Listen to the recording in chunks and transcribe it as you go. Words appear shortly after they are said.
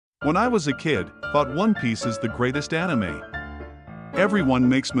When I was a kid, thought One Piece is the greatest anime. Everyone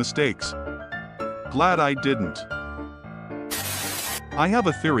makes mistakes. Glad I didn't. I have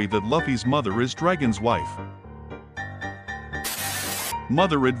a theory that Luffy's mother is Dragon's wife.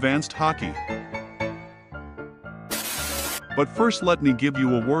 Mother advanced hockey. But first let me give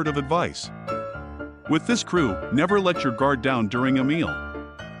you a word of advice. With this crew, never let your guard down during a meal.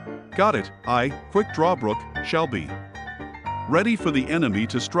 Got it, Quick Draw Brook, shall be ready for the enemy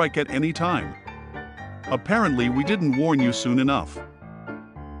to strike at any time. Apparently we didn't warn you soon enough.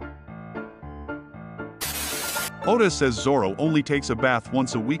 Oda says Zoro only takes a bath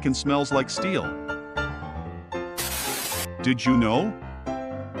once a week and smells like steel. Did you know?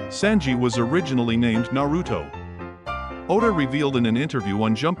 Sanji was originally named Naruto. Oda revealed in an interview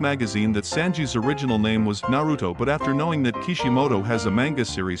on Jump magazine that Sanji's original name was Naruto, but after knowing that Kishimoto has a manga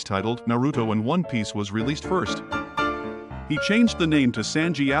series titled Naruto and One Piece was released first, he changed the name to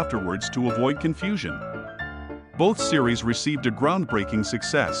Sanji afterwards to avoid confusion. Both series received a groundbreaking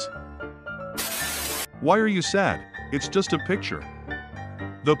success. Why are you sad? It's just a picture.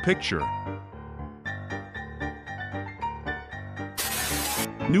 The picture.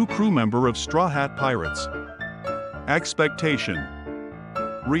 New crew member of Straw Hat Pirates. Expectation.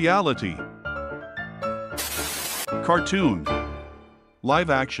 Reality. Cartoon. Live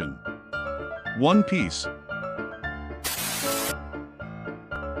action. One Piece.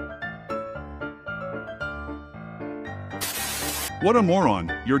 What a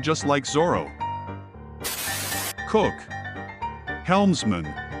moron, you're just like Zoro. Cook.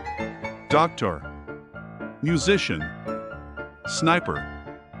 Helmsman. Doctor. Musician. Sniper.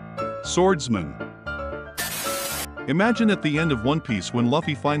 Swordsman. Imagine at the end of One Piece when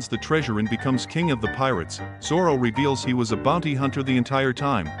Luffy finds the treasure and becomes king of the pirates, Zoro reveals he was a bounty hunter the entire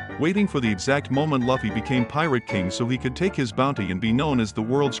time, waiting for the exact moment Luffy became Pirate King so he could take his bounty and be known as the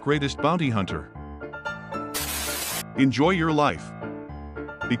world's greatest bounty hunter. Enjoy your life.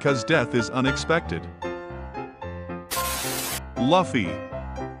 Because death is unexpected. Luffy.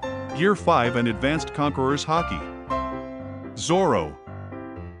 Gear 5 and Advanced Conqueror's Haki. Zoro.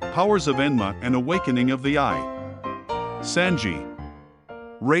 Powers of Enma and Awakening of the Eye. Sanji.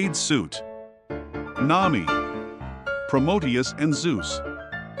 Raid Suit. Nami. Prometheus and Zeus.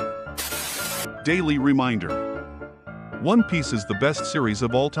 Daily reminder. One Piece is the best series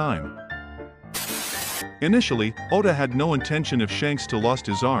of all time. Initially, Oda had no intention of Shanks to lost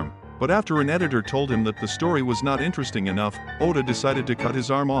his arm, but after an editor told him that the story was not interesting enough, Oda decided to cut his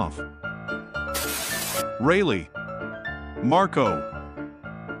arm off. Rayleigh. Marco.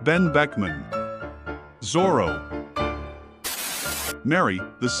 Ben Beckman. Zoro. Mary,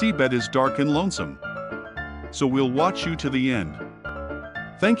 the seabed is dark and lonesome. So we'll watch you to the end.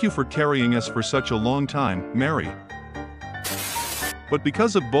 Thank you for carrying us for such a long time, Mary. But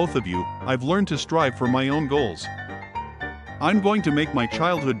because of both of you, I've learned to strive for my own goals. I'm going to make my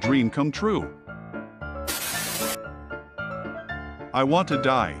childhood dream come true. I want to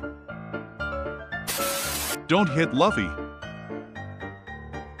die. Don't hit Luffy.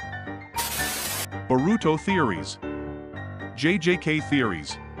 Boruto theories. JJK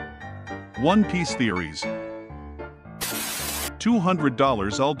theories. One Piece theories.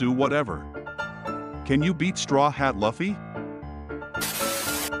 $200 I'll do whatever. Can you beat Straw Hat Luffy?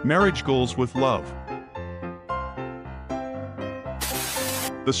 Marriage goals with love.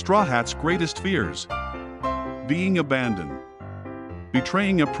 The Straw Hat's greatest fears. Being abandoned.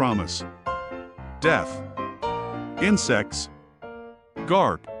 Betraying a promise. Death. Insects.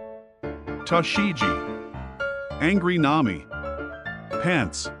 Garp. Tashigi. Angry Nami.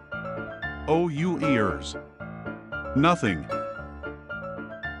 Pants. Oh, you ears. Nothing.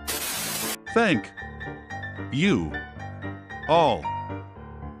 Thank you all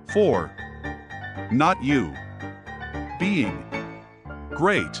for not you being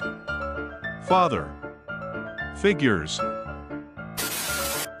great father figures.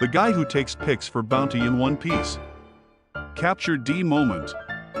 The guy who takes pics for bounty in One Piece. Capture D moment.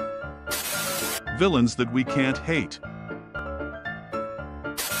 Villains that we can't hate.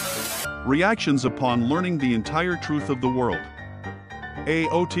 Reactions upon learning the entire truth of the world.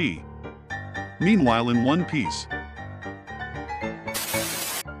 AOT. Meanwhile in One Piece.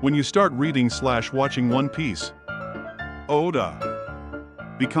 When you start reading/watching One Piece. Oda.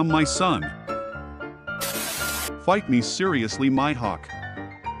 Become my son. Fight me seriously, Mihawk.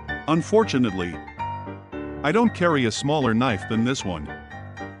 Unfortunately, I don't carry a smaller knife than this one.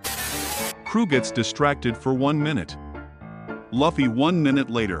 Crew gets distracted for 1 minute. Luffy 1 minute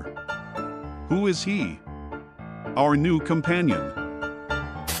later. Who is he? Our new companion.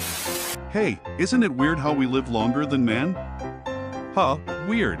 Hey, isn't it weird how we live longer than man? Huh,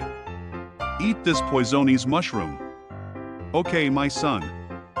 Weird. Eat this Poisonese mushroom. Okay, my son.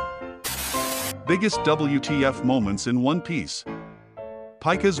 Biggest WTF moments in One Piece.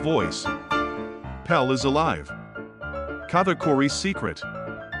 Pika's voice. Pell is alive. Katakuri's secret.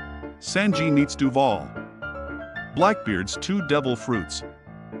 Sanji meets Duval. Blackbeard's 2 devil fruits.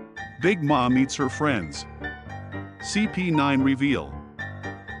 Big Mom meets her friends. CP9 reveal.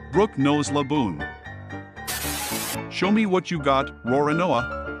 Brook knows Laboon. Show me what you got,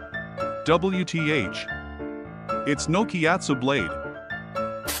 Roronoa. WTH. It's no Kiatsu blade.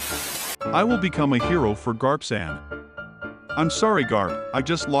 I will become a hero for Garp-san. I'm sorry, Garp, I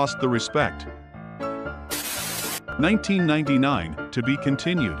just lost the respect. 1999, to be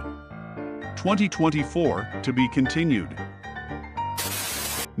continued. 2024, to be continued.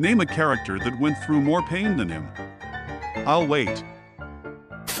 Name a character that went through more pain than him. I'll wait.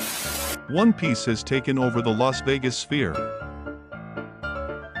 One Piece has taken over the Las Vegas sphere.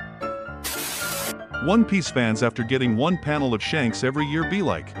 One Piece fans after getting one panel of Shanks every year be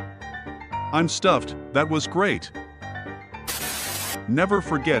like, I'm stuffed, that was great. Never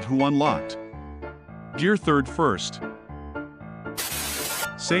forget who unlocked. Gear 3rd first.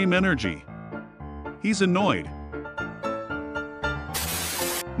 Same energy. He's annoyed.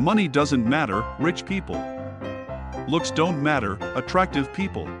 Money doesn't matter, rich people. Looks don't matter, attractive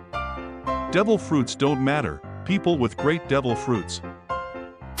people. Devil fruits don't matter, people with great devil fruits.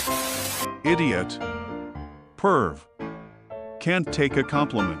 Idiot. Perv. Can't take a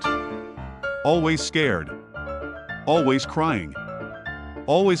compliment. Always scared. Always crying.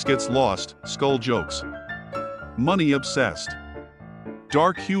 Always gets lost, skull jokes. Money obsessed.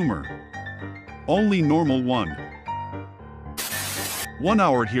 Dark humor. Only normal one. 1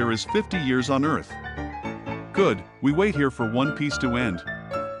 hour here is 50 years on Earth. Good, we wait here for One Piece to end.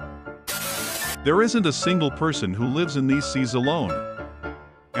 There isn't a single person who lives in these seas alone.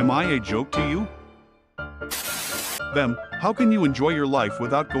 Am I a joke to you? Them, how can you enjoy your life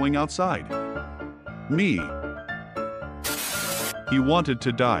without going outside? Me. He wanted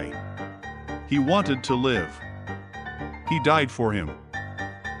to die. He wanted to live. He died for him.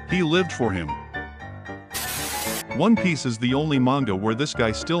 He lived for him. One Piece is the only manga where this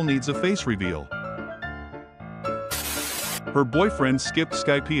guy still needs a face reveal. Her boyfriend skipped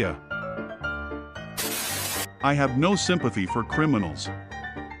Skypiea. I have no sympathy for criminals.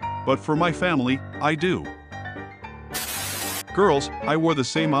 But for my family, I do. Girls, I wore the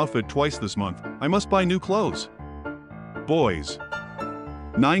same outfit twice this month. I must buy new clothes. Boys.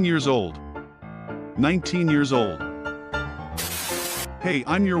 9 years old. 19 years old. Hey,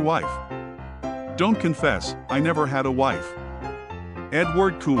 I'm your wife. Don't confess, I never had a wife.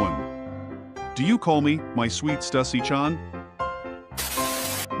 Edward Cullen. Do you call me, my sweet Stussy-chan?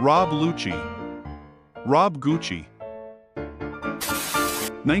 Rob Lucci. Rob Gucci.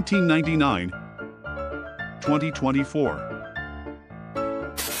 1999. 2024.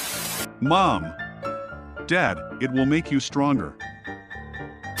 Mom. Dad, it will make you stronger.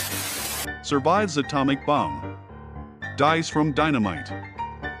 Survives atomic bomb. Dies from dynamite.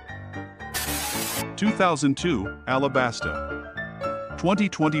 2002, Alabasta.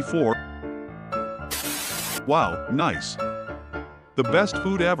 2024. Wow, nice. The best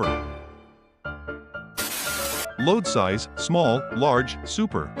food ever. Load size, small, large,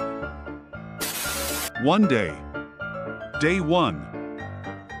 super. One day. Day 1.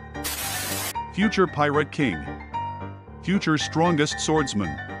 Future Pirate King. Future strongest swordsman.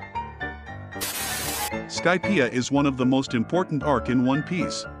 Skypiea is one of the most important arc in One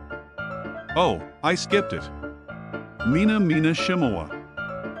Piece. Oh, I skipped it. Mina Shimoa.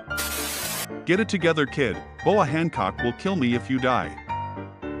 Get it together, kid. Boa Hancock will kill me if you die.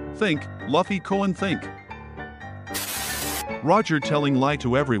 Think, Luffy Cohen think. Roger telling lie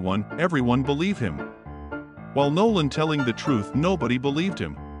to everyone, everyone believe him. While Nolan telling the truth, nobody believed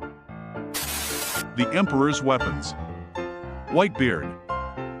him. The Emperor's weapons. Whitebeard.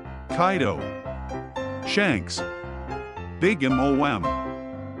 Kaido. Shanks. Big Mom.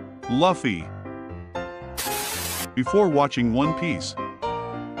 Luffy. Before watching One Piece.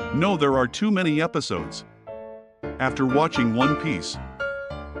 No, there are too many episodes. After watching One Piece.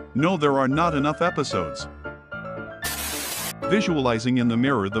 No, there are not enough episodes. Visualizing in the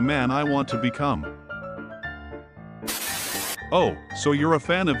mirror the man I want to become. Oh, so you're a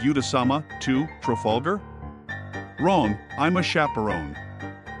fan of Yuta-sama, too, Trafalgar? Wrong, I'm a chaperone.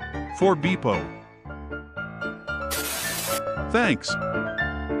 For Beepo. Thanks.